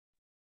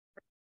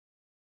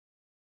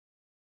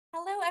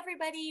Hello,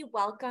 everybody.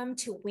 Welcome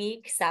to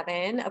week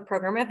 7 of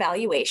program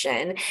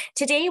evaluation.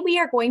 Today, we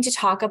are going to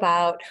talk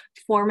about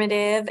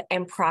formative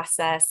and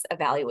process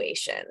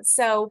evaluation.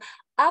 So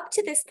up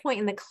to this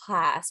point in the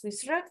class, we've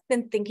sort of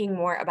been thinking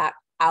more about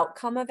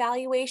outcome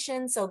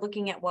evaluation. So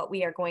looking at what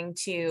we are going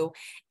to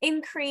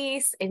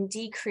increase and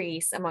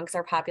decrease amongst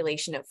our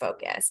population of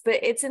focus.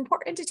 But it's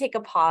important to take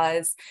a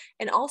pause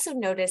and also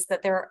notice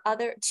that there are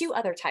two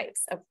other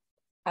types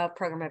of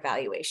program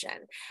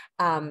evaluation.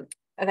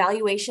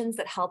 Evaluations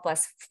that help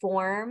us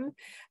form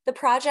the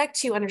project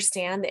to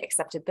understand the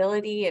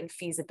acceptability and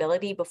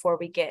feasibility before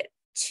we get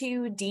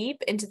too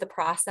deep into the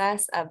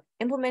process of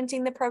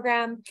implementing the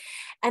program.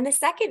 And the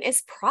second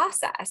is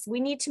process. We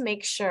need to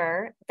make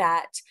sure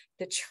that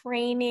the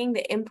training,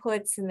 the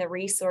inputs, and the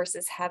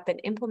resources have been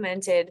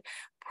implemented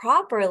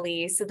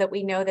properly so that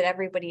we know that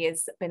everybody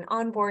has been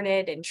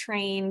onboarded and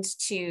trained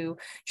to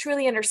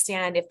truly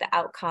understand if the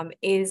outcome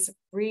is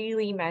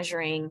really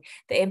measuring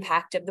the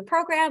impact of the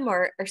program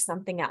or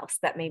something else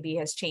that maybe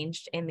has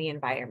changed in the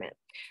environment.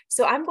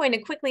 So I'm going to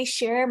quickly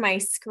share my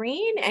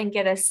screen and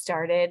get us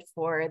started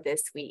for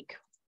this week.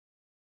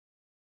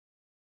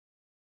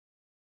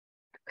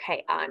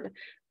 Okay, on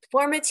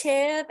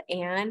formative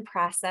and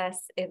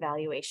process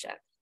evaluation.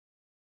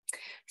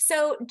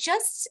 So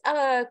just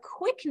a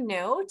quick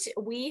note,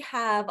 we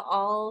have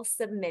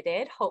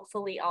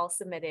hopefully all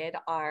submitted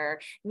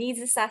our needs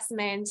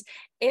assessment.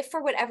 If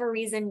for whatever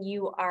reason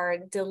you are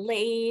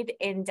delayed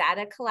in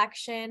data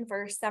collection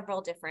for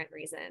several different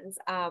reasons,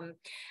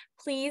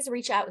 please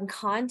reach out and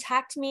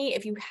contact me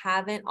if you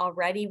haven't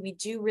already. We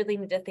do really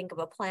need to think of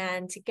a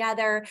plan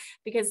together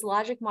because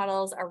logic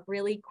models are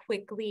really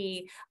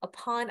quickly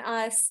upon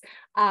us.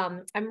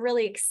 I'm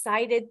really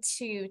excited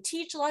to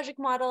teach logic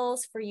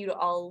models, for you to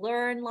all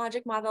learn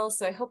logic models.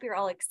 So I hope you're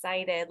all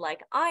excited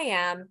like I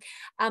am.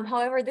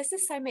 However, this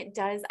assignment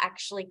does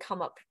actually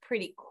come up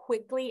pretty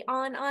quickly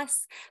on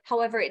us.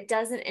 However, it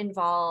doesn't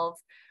involve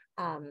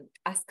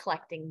us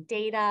collecting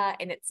data,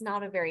 and it's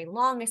not a very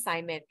long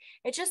assignment.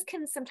 It just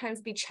can sometimes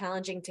be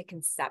challenging to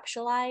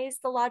conceptualize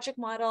the logic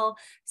model.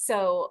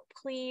 So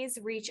please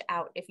reach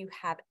out if you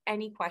have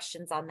any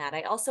questions on that.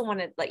 I also want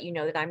to let you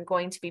know that I'm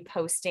going to be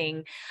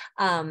posting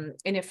in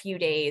a few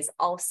days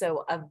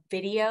also a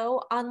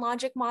video on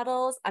logic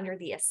models under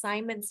the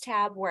assignments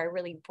tab where I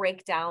really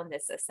break down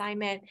this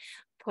assignment,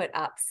 put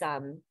up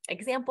some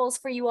examples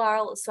for you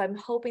all. So I'm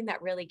hoping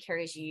that really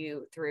carries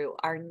you through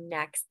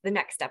the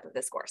next step of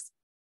this course.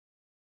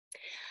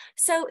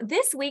 So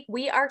this week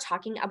we are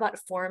talking about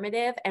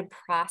formative and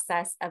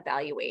process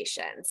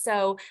evaluation.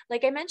 So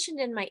like I mentioned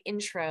in my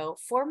intro,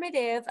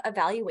 formative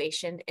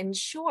evaluation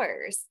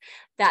ensures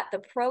that the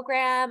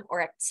program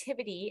or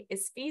activity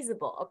is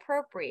feasible,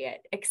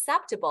 appropriate,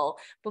 acceptable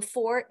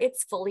before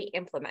it's fully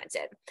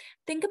implemented.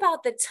 Think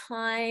about the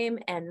time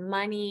and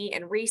money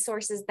and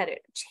resources that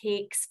it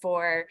takes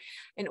for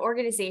an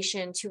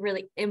organization to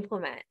really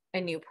implement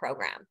a new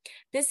program.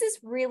 This is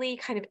really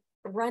kind of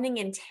running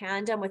in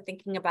tandem with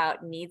thinking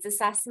about needs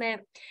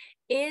assessment.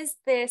 Is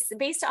this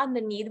based on the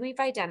need we've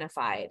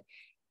identified?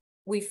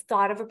 We've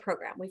thought of a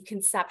program, we've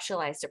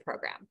conceptualized a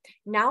program.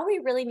 Now we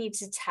really need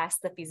to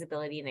test the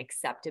feasibility and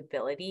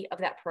acceptability of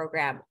that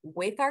program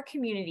with our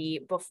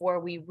community before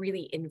we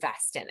really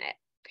invest in it.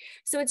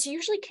 So it's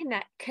usually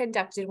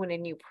conducted when a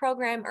new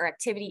program or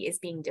activity is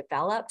being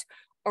developed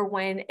or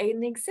when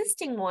an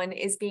existing one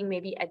is being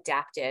maybe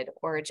adapted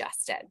or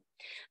adjusted.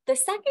 The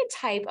second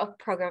type of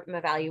program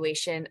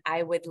evaluation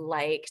I would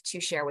like to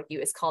share with you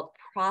is called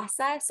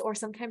process, or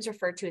sometimes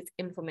referred to as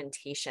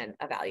implementation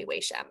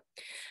evaluation.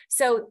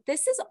 So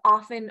this is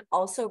often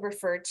also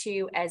referred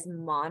to as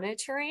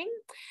monitoring.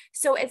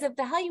 So as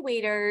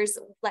evaluators,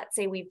 let's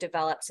say we've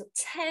developed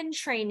 10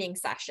 training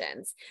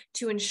sessions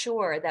to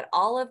ensure that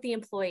all of the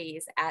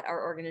employees at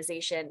our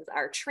organizations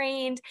are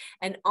trained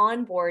and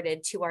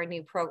onboarded to our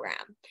new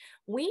program.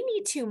 We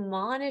need to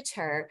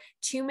monitor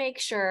to make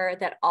sure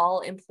that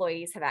all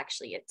employees have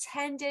actually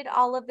attended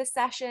all of the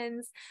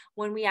sessions.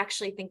 When we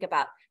actually think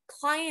about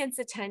clients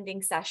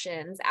attending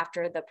sessions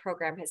after the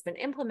program has been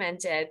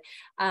implemented,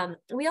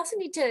 we also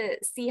need to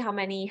see how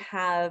many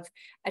have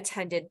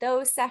attended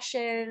those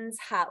sessions,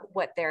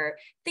 what they're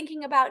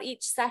thinking about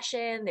each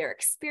session, their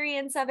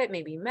experience of it,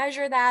 maybe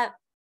measure that.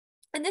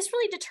 And this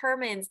really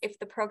determines if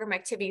the program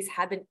activities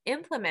have been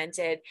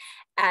implemented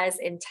as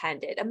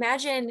intended.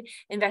 Imagine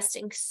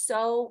investing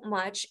so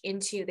much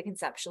into the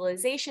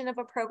conceptualization of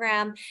a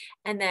program,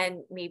 and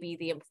then maybe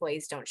the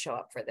employees don't show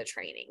up for the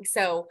training.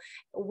 So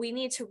we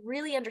need to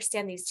really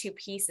understand these two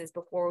pieces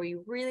before we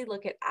really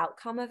look at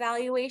outcome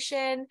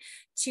evaluation,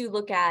 to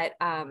look at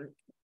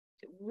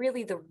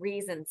really the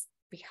reasons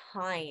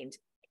behind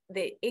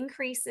the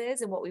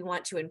increases and what we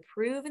want to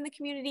improve in the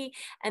community,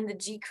 and the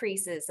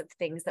decreases of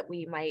things that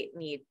we might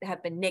need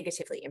have been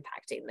negatively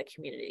impacting the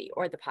community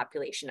or the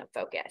population of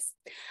focus.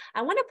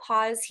 I want to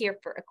pause here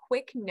for a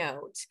quick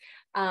note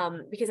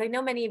because I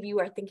know many of you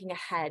are thinking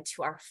ahead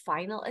to our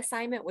final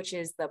assignment, which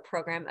is the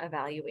program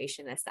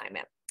evaluation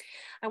assignment.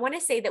 I want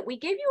to say that we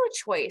give you a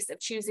choice of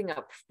choosing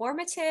a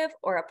formative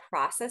or a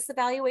process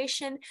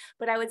evaluation,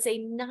 but I would say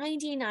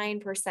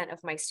 99%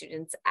 of my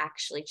students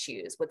actually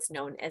choose what's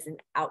known as an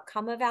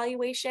outcome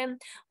evaluation,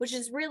 which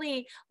is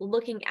really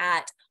looking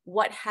at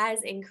what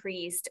has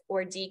increased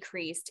or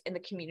decreased in the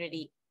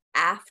community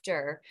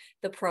after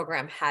the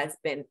program has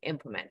been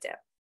implemented.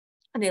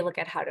 And they look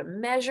at how to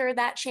measure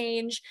that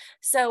change.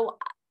 So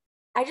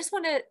I just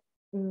want to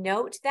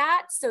note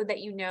that so that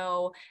you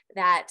know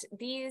that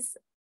these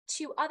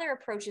two other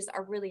approaches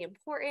are really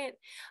important.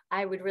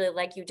 I would really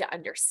like you to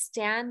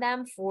understand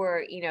them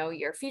for,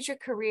 your future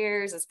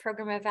careers as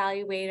program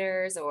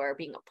evaluators or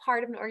being a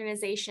part of an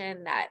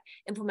organization that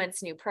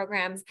implements new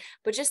programs.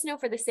 But just know,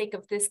 for the sake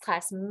of this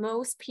class,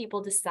 most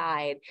people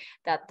decide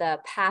that the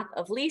path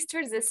of least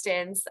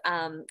resistance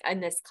in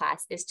this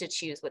class is to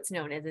choose what's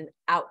known as an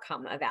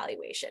outcome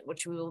evaluation,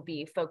 which we will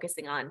be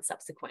focusing on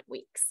subsequent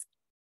weeks.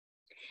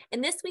 In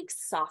this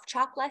week's soft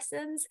chalk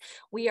lessons,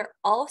 we are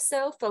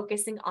also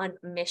focusing on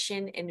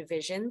mission and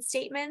vision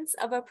statements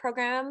of a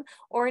program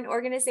or an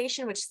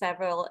organization, which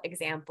several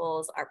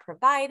examples are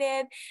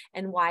provided,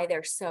 and why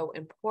they're so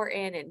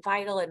important and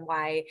vital, and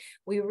why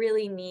we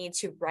really need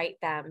to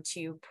write them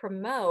to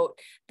promote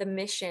the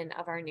mission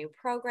of our new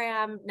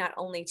program, not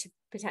only to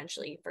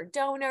potentially for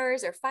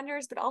donors or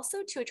funders, but also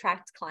to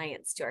attract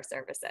clients to our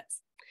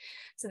services.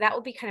 So that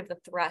will be kind of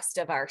the thrust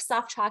of our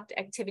soft chalk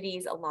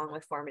activities, along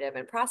with formative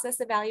and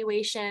process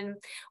evaluation.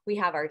 We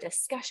have our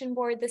discussion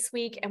board this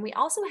week, and we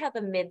also have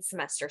a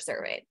mid-semester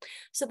survey.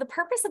 So the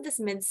purpose of this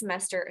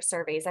mid-semester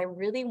survey is I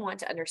really want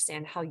to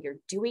understand how you're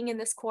doing in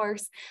this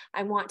course.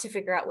 I want to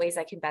figure out ways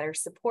I can better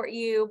support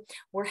you.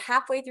 We're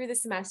halfway through the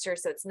semester,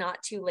 so it's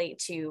not too late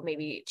to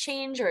maybe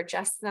change or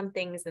adjust some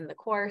things in the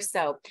course.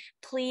 So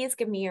please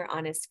give me your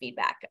honest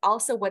feedback.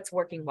 Also, what's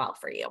working well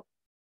for you.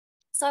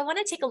 So I want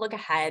to take a look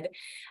ahead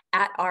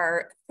at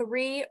our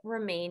 3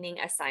 remaining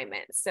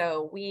assignments.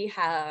 So we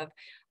have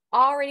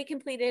already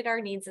completed our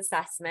needs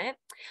assessment.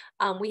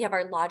 We have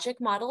our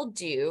logic model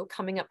due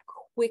coming up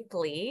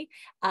quickly,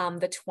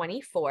 the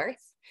 24th.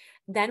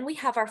 Then we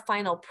have our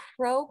final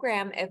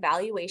program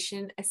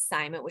evaluation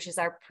assignment, which is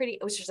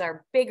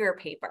our bigger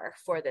paper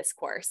for this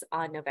course,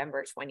 on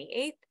November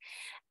 28th.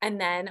 And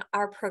then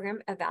our program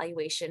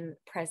evaluation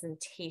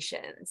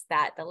presentations,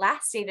 that the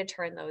last day to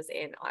turn those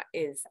in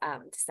is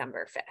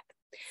December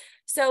 5th.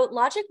 So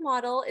logic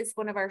model is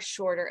one of our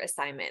shorter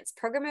assignments.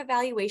 Program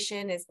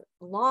evaluation is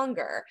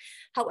longer.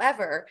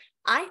 However,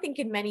 I think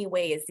in many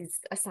ways, these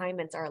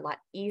assignments are a lot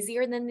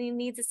easier than the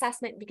needs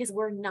assessment because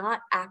we're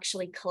not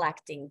actually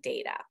collecting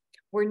data.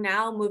 We're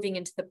now moving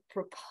into the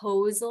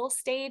proposal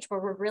stage where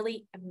we're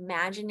really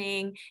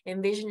envisioning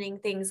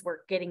things. We're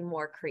getting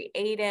more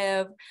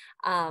creative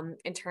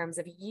in terms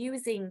of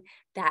using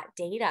that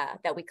data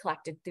that we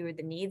collected through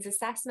the needs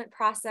assessment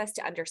process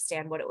to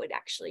understand what it would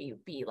actually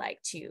be like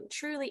to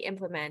truly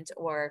implement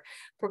or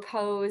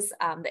propose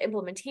the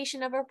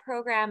implementation of a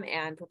program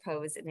and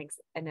propose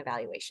an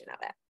evaluation of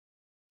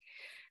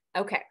it.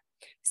 Okay.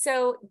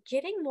 So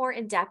getting more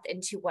in depth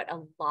into what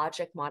a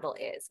logic model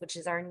is, which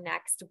is our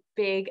next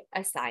big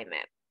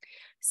assignment.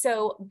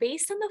 So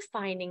based on the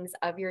findings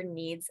of your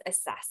needs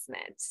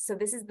assessment, so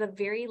this is the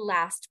very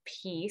last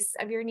piece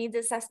of your needs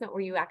assessment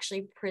where you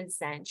actually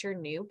present your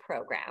new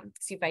program.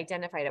 So you've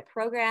identified a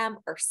program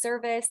or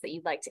service that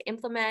you'd like to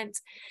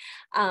implement.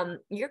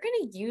 You're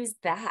going to use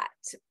that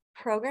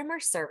program or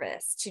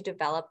service to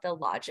develop the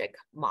logic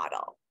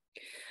model.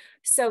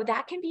 So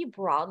that can be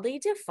broadly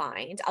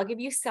defined. I'll give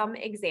you some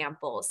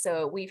examples.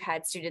 So we've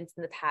had students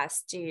in the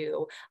past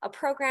do a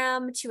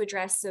program to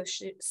address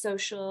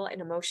social and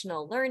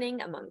emotional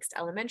learning amongst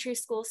elementary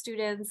school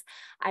students.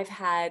 I've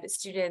had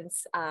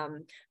students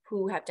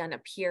who have done a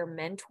peer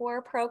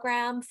mentor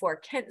program for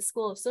Kent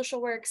School of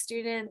Social Work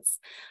students.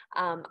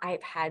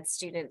 I've had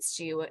students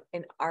do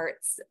an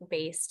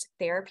arts-based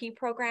therapy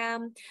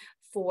program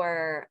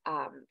for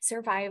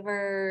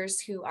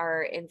survivors who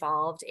are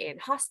involved in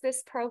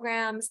hospice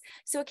programs.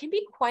 So it can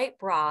be quite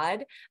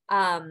broad,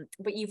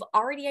 but you've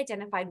already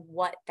identified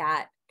what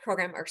that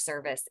program or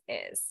service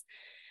is.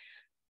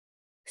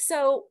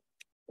 So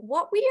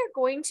what we are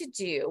going to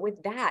do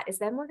with that is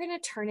then we're going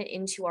to turn it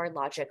into our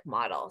logic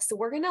model. So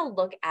we're going to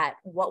look at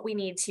what we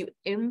need to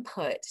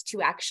input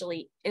to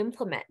actually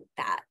implement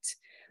that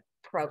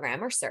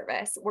program or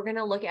service. We're going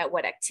to look at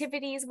what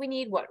activities we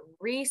need, what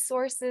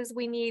resources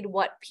we need,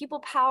 what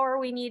people power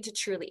we need to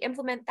truly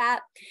implement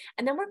that.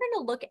 And then we're going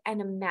to look and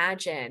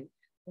imagine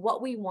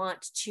what we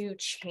want to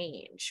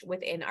change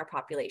within our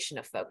population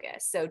of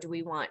focus. So do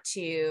we want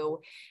to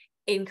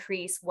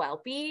increase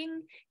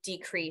well-being,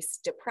 decrease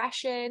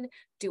depression?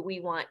 Do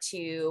we want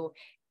to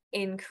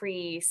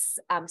increase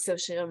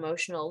social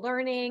emotional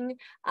learning?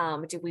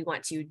 Do we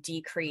want to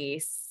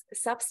decrease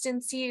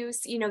substance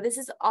use? This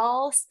is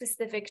all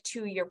specific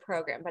to your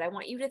program, but I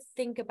want you to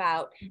think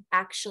about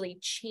actually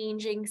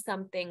changing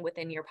something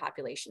within your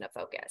population of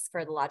focus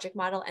for the logic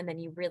model, and then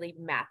you really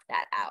map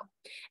that out.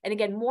 And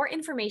again, more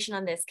information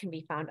on this can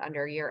be found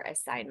under your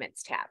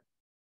assignments tab.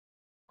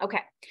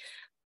 Okay.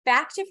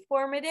 back to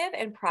formative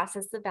and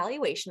process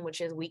evaluation,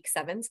 which is week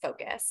 7's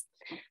focus.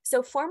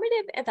 So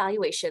formative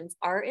evaluations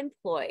are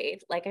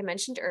employed, like I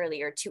mentioned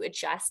earlier, to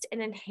adjust and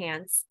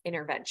enhance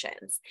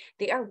interventions.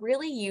 They are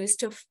really used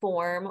to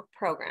form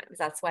programs.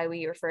 That's why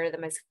we refer to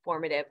them as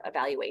formative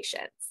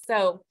evaluations.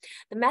 So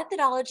the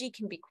methodology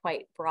can be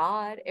quite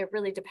broad. It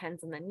really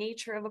depends on the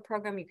nature of a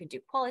program. You can do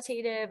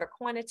qualitative or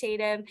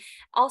quantitative,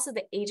 also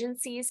the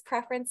agency's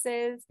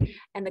preferences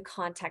and the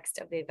context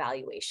of the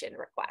evaluation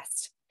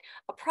request.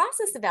 A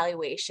process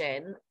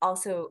evaluation,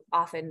 also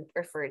often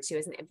referred to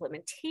as an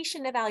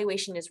implementation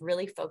evaluation, is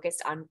really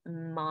focused on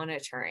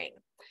monitoring.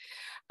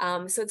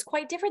 So it's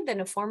quite different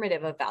than a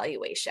formative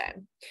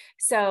evaluation.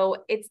 So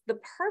it's the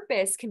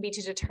purpose can be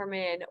to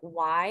determine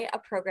why a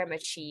program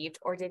achieved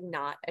or did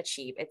not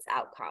achieve its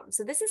outcome.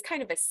 So this is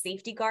kind of a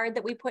safety guard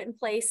that we put in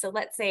place. So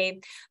let's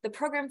say the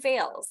program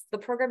fails, the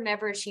program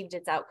never achieved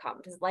its outcome.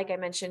 Because like I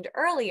mentioned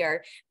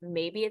earlier,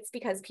 maybe it's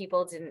because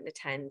people didn't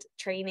attend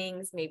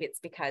trainings, maybe it's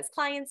because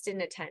clients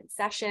didn't attend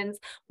sessions.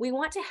 We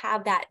want to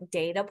have that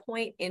data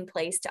point in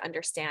place to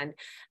understand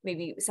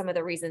maybe some of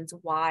the reasons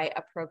why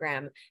a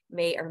program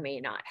may or may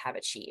not have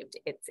achieved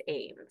its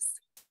aims.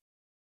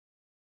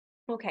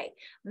 Okay,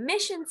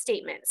 mission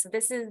statements. So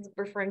this is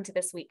referring to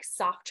this week's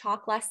soft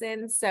chalk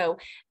lessons. So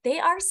they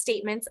are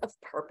statements of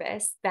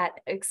purpose that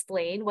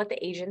explain what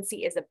the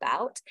agency is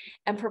about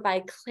and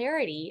provide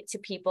clarity to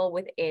people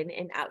within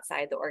and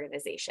outside the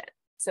organization.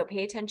 So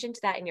pay attention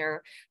to that in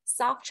your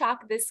soft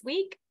chalk this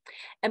week.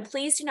 And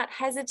please do not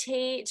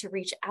hesitate to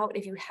reach out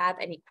if you have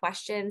any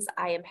questions.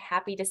 I am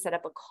happy to set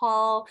up a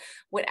call,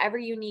 whatever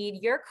you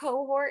need. Your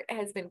cohort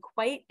has been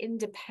quite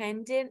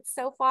independent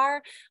so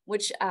far,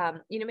 which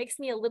makes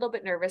me a little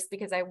bit nervous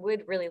because I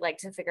would really like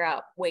to figure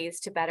out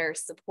ways to better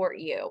support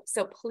you.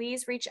 So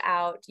please reach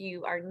out.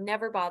 You are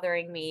never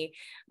bothering me.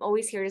 I'm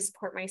always here to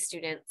support my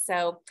students.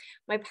 So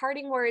my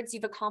parting words,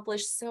 you've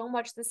accomplished so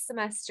much this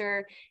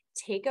semester.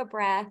 Take a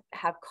breath,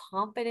 have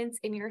confidence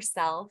in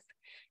yourself.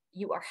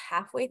 You are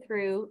halfway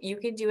through. You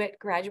can do it.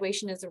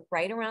 Graduation is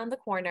right around the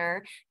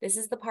corner. This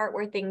is the part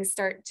where things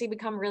start to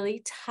become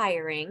really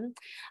tiring.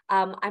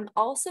 I'm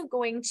also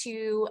going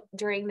to,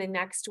 during the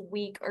next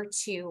week or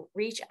two,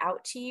 reach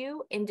out to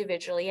you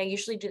individually. I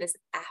usually do this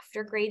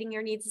after grading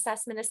your needs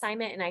assessment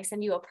assignment, and I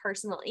send you a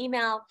personal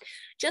email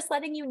just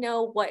letting you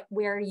know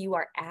where you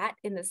are at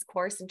in this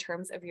course in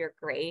terms of your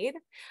grade,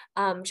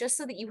 just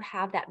so that you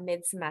have that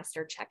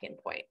mid-semester check-in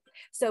point.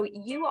 So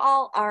you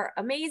all are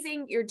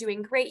amazing. You're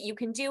doing great. You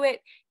can do it.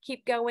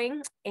 Keep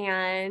going.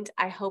 And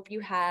I hope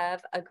you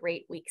have a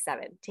great week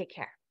 7. Take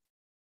care.